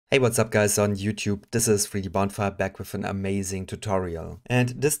Hey, what's up guys on YouTube? This is 3D Bonfire back with an amazing tutorial. And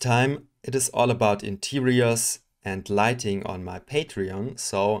this time it is all about interiors and lighting on my Patreon.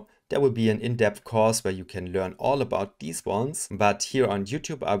 So there will be an in-depth course where you can learn all about these ones. But here on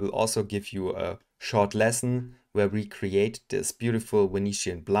YouTube I will also give you a short lesson where we create this beautiful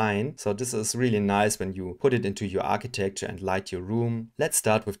Venetian blind. So this is really nice when you put it into your architecture and light your room. Let's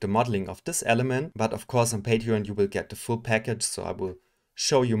start with the modeling of this element. But of course on Patreon you will get the full package. So I will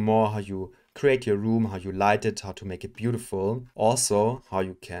show you more how you create your room, how you light it, how to make it beautiful. Also, how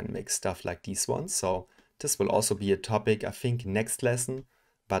you can make stuff like these ones. So this will also be a topic, I think, next lesson.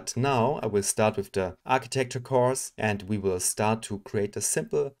 But now I will start with the architecture course and we will start to create a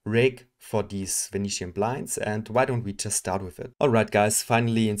simple rig for these Venetian blinds. And why don't we just start with it? Alright guys,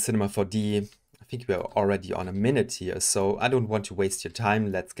 finally in Cinema 4D. I think we're already on a minute here, so I don't want to waste your time.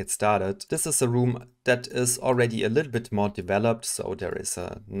 Let's get started. This is a room that is already a little bit more developed, so there is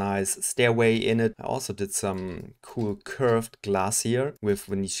a nice stairway in it. I also did some cool curved glass here with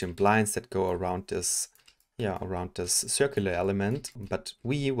Venetian blinds that go around this circular element, but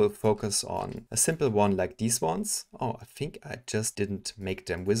we will focus on a simple one like these ones. Oh, I think I just didn't make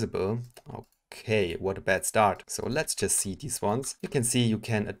them visible. Okay, what a bad start. So let's just see these ones. You can see you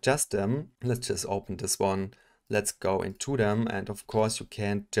can adjust them. Let's just open this one. Let's go into them. And of course you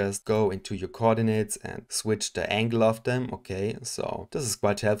can't just go into your coordinates and switch the angle of them. Okay, so this is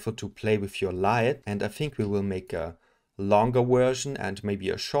quite helpful to play with your light. And I think we will make a longer version and maybe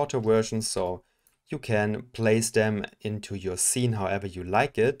a shorter version. So you can place them into your scene however you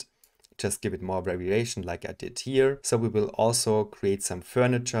like it. Just give it more variation like I did here. So we will also create some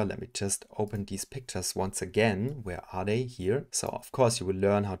furniture. Let me just open these pictures once again. Where are they? Here. So of course you will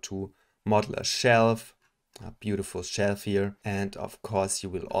learn how to model a shelf, a beautiful shelf here. And of course you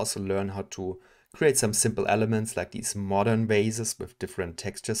will also learn how to create some simple elements like these modern vases with different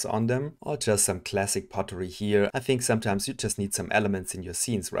textures on them, or just some classic pottery here. I think sometimes you just need some elements in your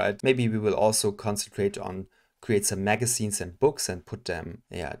scenes, right? Maybe we will also concentrate on create some magazines and books and put them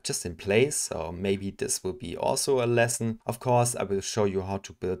just in place. So maybe this will be also a lesson. Of course, I will show you how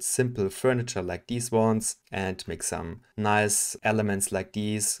to build simple furniture like these ones and make some nice elements like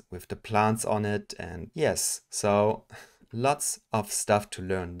these with the plants on it. And yes, so lots of stuff to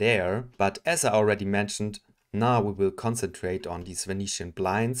learn there. But as I already mentioned, now we will concentrate on these Venetian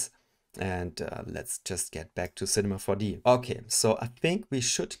blinds. And let's just get back to Cinema 4D. Okay, so I think we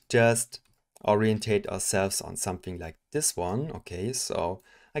should just orientate ourselves on something like this one. Okay, so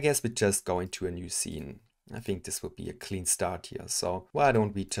I guess we just go into a new scene. I think this will be a clean start here. So why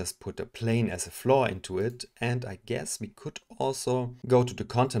don't we just put a plane as a floor into it? And I guess we could also go to the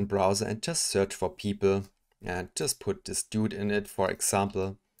content browser and just search for people and just put this dude in it, for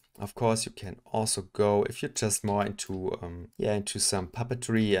example. Of course, you can also go, if you're just more into some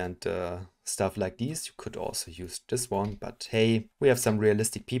puppetry and stuff like these, you could also use this one. But hey, we have some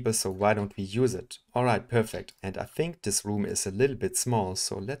realistic people, so why don't we use it? All right, perfect. And I think this room is a little bit small,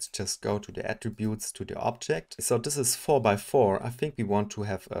 so let's just go to the attributes, to the object. So this is 4x4. I think we want to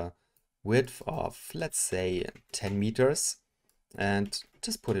have a width of, let's say, 10 meters. And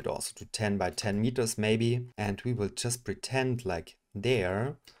just put it also to 10 by 10 meters maybe. And we will just pretend like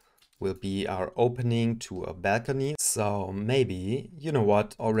there will be our opening to a balcony. So maybe, you know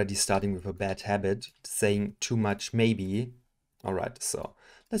what, already starting with a bad habit, saying too much maybe. All right, so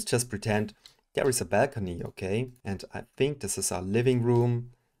let's just pretend there is a balcony, okay? And I think this is our living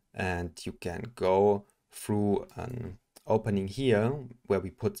room and you can go through an opening here where we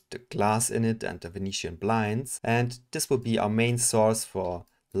put the glass in it and the Venetian blinds. And this will be our main source for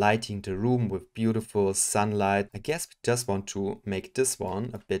lighting the room with beautiful sunlight. I guess we just want to make this one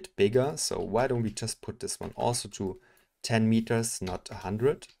a bit bigger. So why don't we just put this one also to 10 meters, not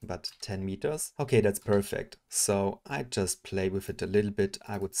 100, but 10 meters. Okay, that's perfect. So I just play with it a little bit.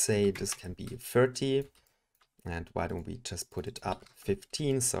 I would say this can be 30. And why don't we just put it up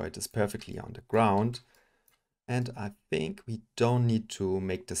 15 so it is perfectly on the ground. And I think we don't need to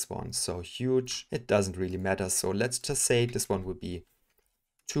make this one so huge. It doesn't really matter. So let's just say this one will be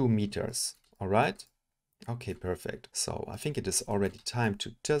 2 meters. All right. Okay, perfect. So I think it is already time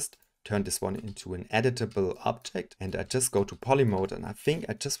to just turn this one into an editable object. And I just go to poly mode and I think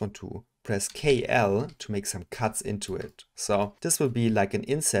I just want to press KL to make some cuts into it. So this will be like an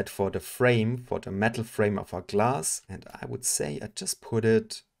inset for the frame, for the metal frame of our glass. And I would say I just put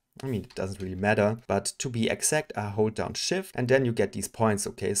it, I mean, it doesn't really matter, but to be exact, I hold down shift and then you get these points.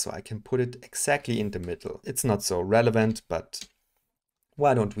 Okay, so I can put it exactly in the middle. It's not so relevant, but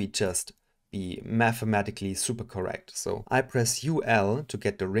why don't we just be mathematically super correct. So I press UL to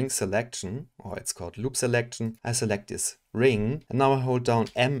get the ring selection, or it's called loop selection. I select this ring and now I hold down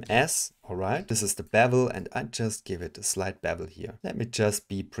MS. All right, this is the bevel and I just give it a slight bevel here. Let me just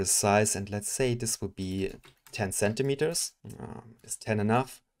be precise and let's say this will be 10 centimeters. Is 10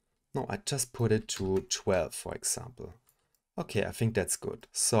 enough? No, I just put it to 12, for example. Okay, I think that's good.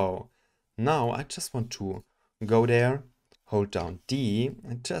 So now I just want to go there, hold down D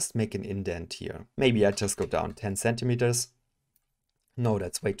and just make an indent here. Maybe I just go down 10 centimeters. No,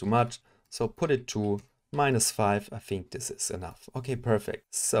 that's way too much. So put it to -5. I think this is enough. Okay,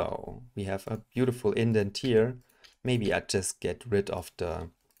 perfect. So we have a beautiful indent here. Maybe I just get rid of the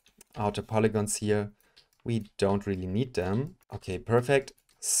outer polygons here. We don't really need them. Okay, perfect.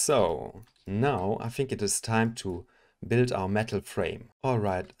 So now I think it is time to build our metal frame. All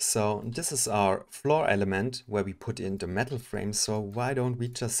right, so this is our floor element where we put in the metal frame. So why don't we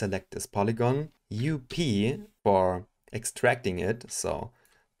just select this polygon, UP for extracting it. So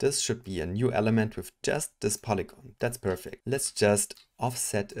this should be a new element with just this polygon. That's perfect. Let's just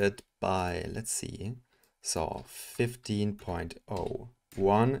offset it by, let's see, so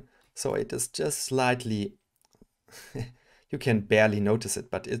 15.01. So it is just slightly, you can barely notice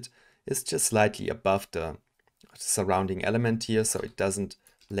it, but it is just slightly above the surrounding element here, so it doesn't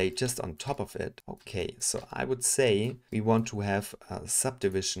lay just on top of it. Okay, so I would say we want to have a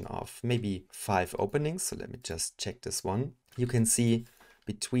subdivision of maybe 5 openings. So let me just check this one. You can see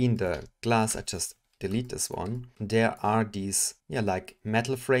between the glass, I just delete this one. There are these, like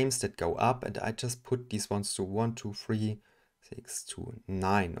metal frames that go up, and I just put these ones to 1, 2, 3, 6 to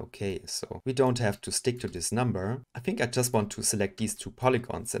 9. Okay, so we don't have to stick to this number. I think I just want to select these 2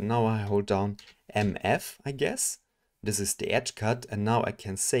 polygons and now I hold down MF, I guess. This is the edge cut and now I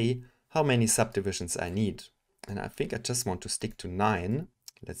can say how many subdivisions I need. And I think I just want to stick to 9.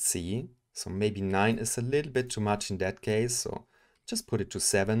 Let's see. So maybe 9 is a little bit too much in that case. So just put it to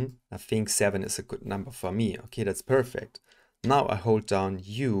 7. I think 7 is a good number for me. Okay, that's perfect. Now I hold down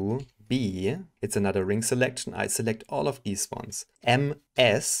U, B, it's another ring selection. I select all of these ones.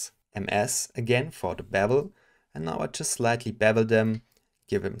 MS again for the bevel. And now I just slightly bevel them,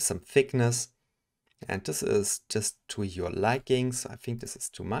 give them some thickness. And this is just to your liking. So I think this is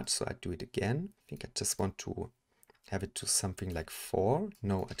too much. So I do it again. I think I just want to have it to something like 4.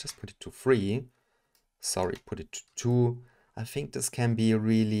 No, I just put it to 3. Sorry, put it to 2. I think this can be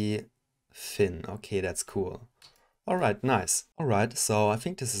really thin. Okay, that's cool. All right, nice. All right, so I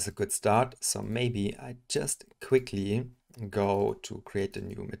think this is a good start. So maybe I just quickly go to create a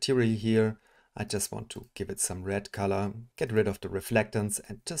new material here. I just want to give it some red color, get rid of the reflectance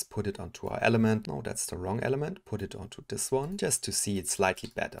and just put it onto our element. No, that's the wrong element. Put it onto this one just to see it slightly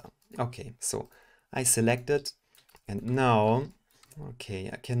better. Okay, so I select it and now, okay,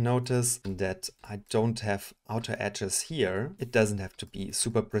 I can notice that I don't have outer edges here. It doesn't have to be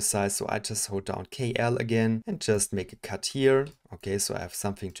super precise, so I just hold down KL again and just make a cut here. Okay, so I have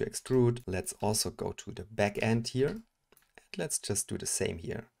something to extrude. Let's also go to the back end here. And let's just do the same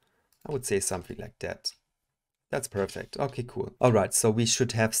here. I would say something like that. That's perfect. Okay, cool. All right, so we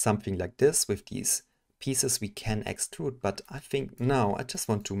should have something like this with these pieces we can extrude, but I think now I just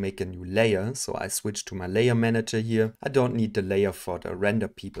want to make a new layer. So I switch to my layer manager here. I don't need the layer for the render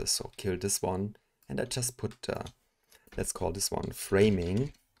people, so kill this one. And I just put, let's call this one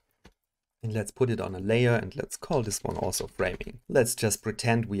framing. And let's put it on a layer and let's call this one also framing. Let's just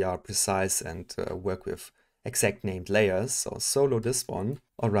pretend we are precise and work with exact named layers. So solo this one.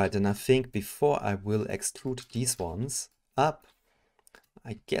 All right, and I think before I will extrude these ones up,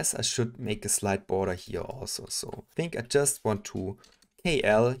 I guess I should make a slight border here also. So I think I just want to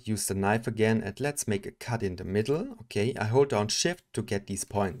KL, use the knife again, and let's make a cut in the middle. Okay, I hold down Shift to get these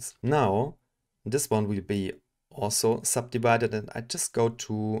points. Now, this one will be also subdivided and I just go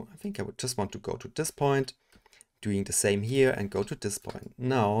to, I think I would just want to go to this point, doing the same here and go to this point.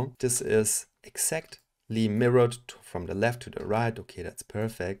 Now, this is exactly mirrored from the left to the right. Okay, that's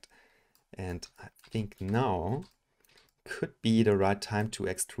perfect. And I think now could be the right time to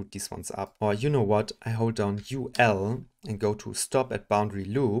extrude these ones up. Or you know what, I hold down UL and go to stop at boundary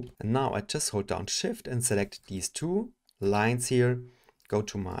loop. And now I just hold down Shift and select these 2 lines here, go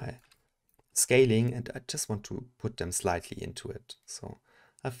to my scaling and I just want to put them slightly into it. So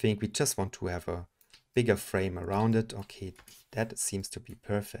I think we just want to have a bigger frame around it. Okay, that seems to be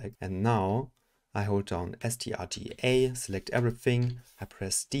perfect. And now I hold down STRGA, select everything, I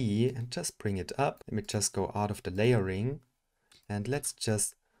press D and just bring it up. Let me just go out of the layering and let's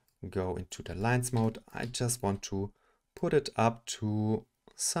just go into the lines mode. I just want to put it up to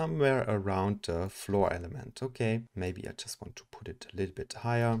somewhere around the floor element. Okay, maybe I just want to put it a little bit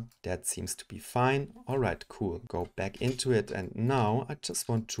higher. That seems to be fine. All right, cool. Go back into it, and now I just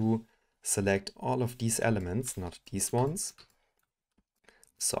want to select all of these elements, not these ones.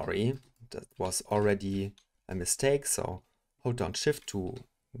 Sorry, that was already a mistake, so hold down Shift to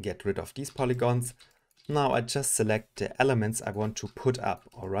get rid of these polygons. Now I just select the elements I want to put up,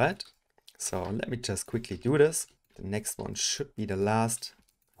 alright? So let me just quickly do this. The next one should be the last.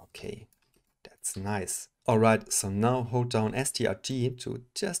 Okay, that's nice. Alright, so now hold down STRG to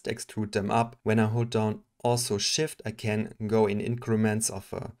just extrude them up. When I hold down also Shift, I can go in increments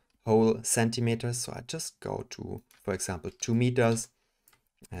of a whole centimeter. So I just go to, for example, 2 meters.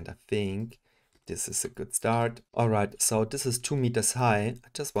 And I think this is a good start. Alright, so this is 2 meters high. I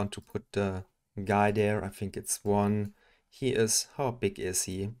just want to put the guy there. I think it's one. He is, how big is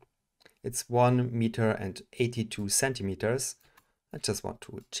he? It's 1 meter and 82 centimeters. I just want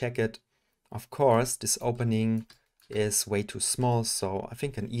to check it. Of course, this opening is way too small, so I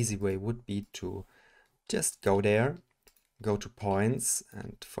think an easy way would be to just go there, go to points,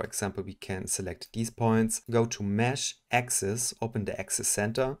 and for example, we can select these points, go to mesh, axis, open the axis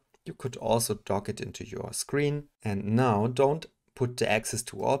center. You could also dock it into your screen. And now don't put the axis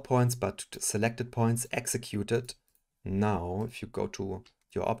to all points, but to the selected points, execute it. Now, if you go to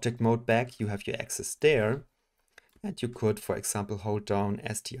your object mode back, you have your axis there. And you could, for example, hold down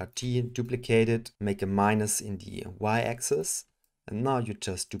STRG, duplicate it, make a minus in the y-axis, and now you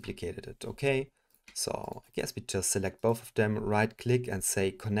just duplicated it, okay? So I guess we just select both of them, right click and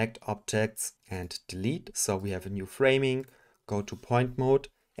say connect objects and delete. So we have a new framing, go to point mode,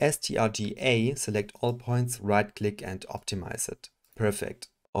 STRG-A, select all points, right click and optimize it. Perfect.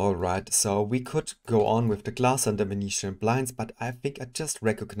 Alright, so we could go on with the glass and the Venetian blinds, but I think I just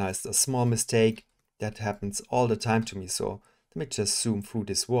recognized a small mistake. That happens all the time to me. So let me just zoom through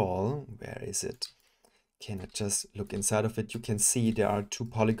this wall. Where is it? Can I just look inside of it? You can see there are 2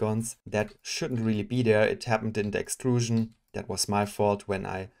 polygons that shouldn't really be there. It happened in the extrusion. That was my fault when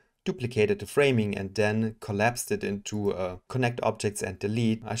I duplicated the framing and then collapsed it into connect objects and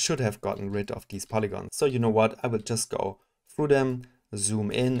delete. I should have gotten rid of these polygons. So you know what? I will just go through them,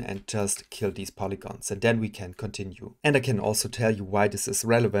 zoom in and just kill these polygons, and then we can continue. And I can also tell you why this is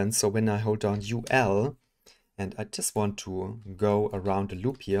relevant. So when I hold down UL and I just want to go around the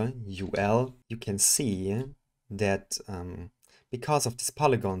loop here, UL, you can see that because of these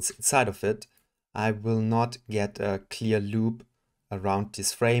polygons inside of it, I will not get a clear loop around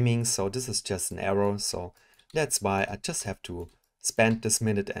this framing. So this is just an error. So that's why I just have to spend this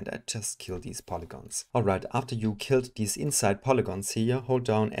minute and I just kill these polygons. Alright, after you killed these inside polygons here, hold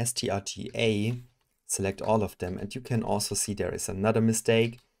down STRG-A, select all of them, and you can also see there is another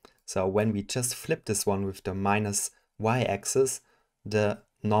mistake. So when we just flip this one with the minus y-axis, the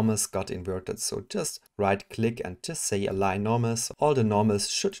normals got inverted. So just right click and just say align normals. All the normals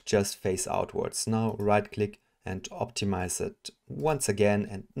should just face outwards. Now right click and optimize it once again.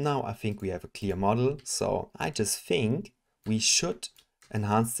 And now I think we have a clear model. So I just think we should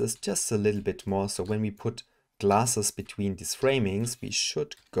enhance this just a little bit more. So when we put glasses between these framings, we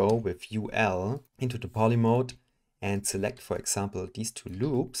should go with UL into the poly mode and select, for example, these 2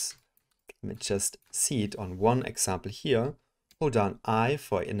 loops. Let me just see it on one example here. Hold down I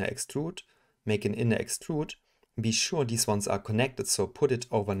for inner extrude, make an inner extrude. Be sure these ones are connected, so put it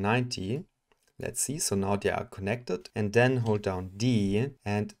over 90. Let's see, so now they are connected. And then hold down D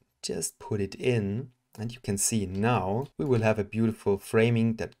and just put it in. And you can see now we will have a beautiful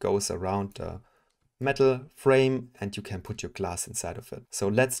framing that goes around the metal frame and you can put your glass inside of it. So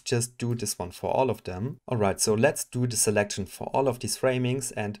let's just do this one for all of them. Alright, so let's do the selection for all of these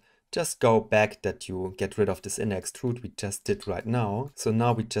framings and just go back that you get rid of this inner extrude we just did right now. So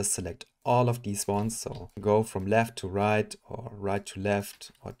now we just select all of these ones. So go from left to right or right to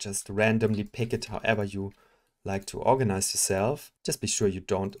left or just randomly pick it however you like to organize yourself. Just be sure you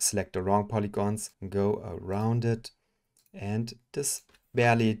don't select the wrong polygons. Go around it, and this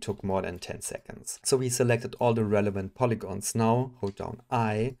barely took more than 10 seconds. So we selected all the relevant polygons. Now hold down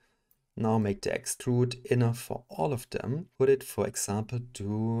I. Now make the extrude inner for all of them. Put it, for example,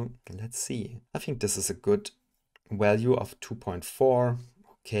 to, let's see, I think this is a good value of 2.4.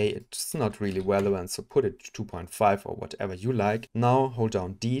 Okay, it's not really relevant, so put it 2.5 or whatever you like. Now hold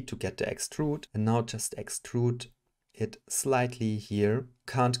down D to get the extrude, and now just extrude it slightly here.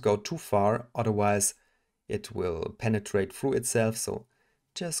 Can't go too far, otherwise it will penetrate through itself, so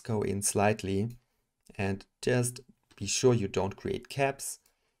just go in slightly and just be sure you don't create caps.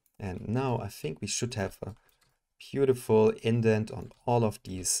 And now I think we should have a beautiful indent on all of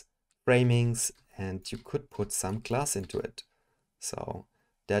these framings, and you could put some glass into it. So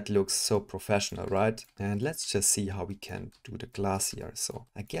That looks so professional, right? And let's just see how we can do the glass here. So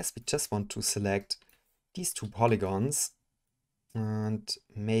I guess we just want to select these 2 polygons and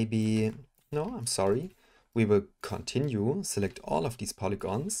maybe, no, I'm sorry. We will continue, select all of these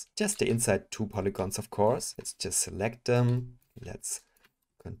polygons, just the inside 2 polygons, of course. Let's just select them. Let's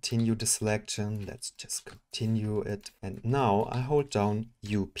continue the selection. Let's just continue it. And now I hold down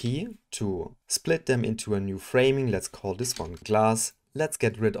UP to split them into a new framing. Let's call this one glass. Let's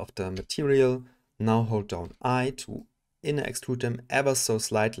get rid of the material. Now hold down I to inner extrude them ever so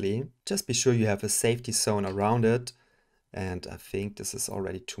slightly. Just be sure you have a safety zone around it. And I think this is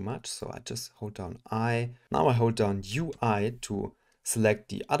already too much, so I just hold down I. Now I hold down UI to select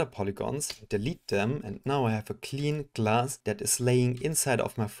the other polygons, delete them, and now I have a clean glass that is laying inside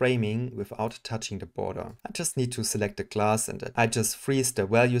of my framing without touching the border. I just need to select the glass and I just freeze the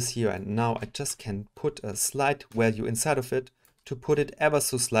values here, and now I just can put a slight value inside of it to put it ever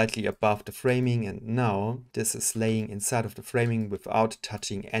so slightly above the framing, and now this is laying inside of the framing without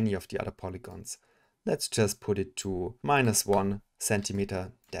touching any of the other polygons. Let's just put it to -1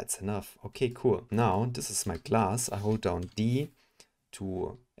 centimeter. That's enough. Okay, cool. Now this is my glass. I hold down D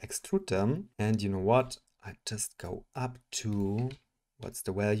to extrude them. And you know what? I just go up to, what's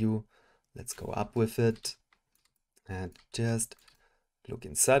the value? Let's go up with it and just look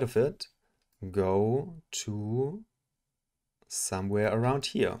inside of it. Go to somewhere around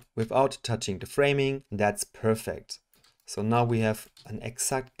here without touching the framing. That's perfect. So now we have an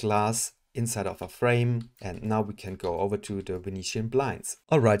exact glass inside of a frame, and now we can go over to the Venetian blinds.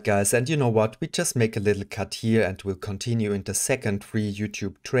 Alright guys, and you know what, we just make a little cut here and we'll continue in the second free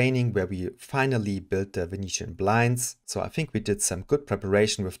YouTube training where we finally built the Venetian blinds. So I think we did some good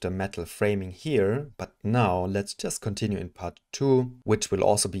preparation with the metal framing here, but now let's just continue in part 2, which will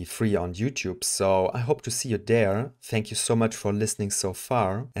also be free on YouTube. So I hope to see you there. Thank you so much for listening so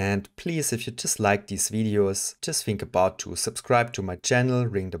far, and please, if you just like these videos, just think about to subscribe to my channel,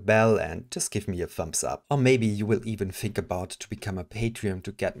 ring the bell, and just give me a thumbs up. Or maybe you will even think about to become a Patreon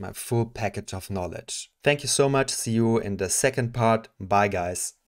to get my full package of knowledge. Thank you so much. See you in the second part. Bye guys.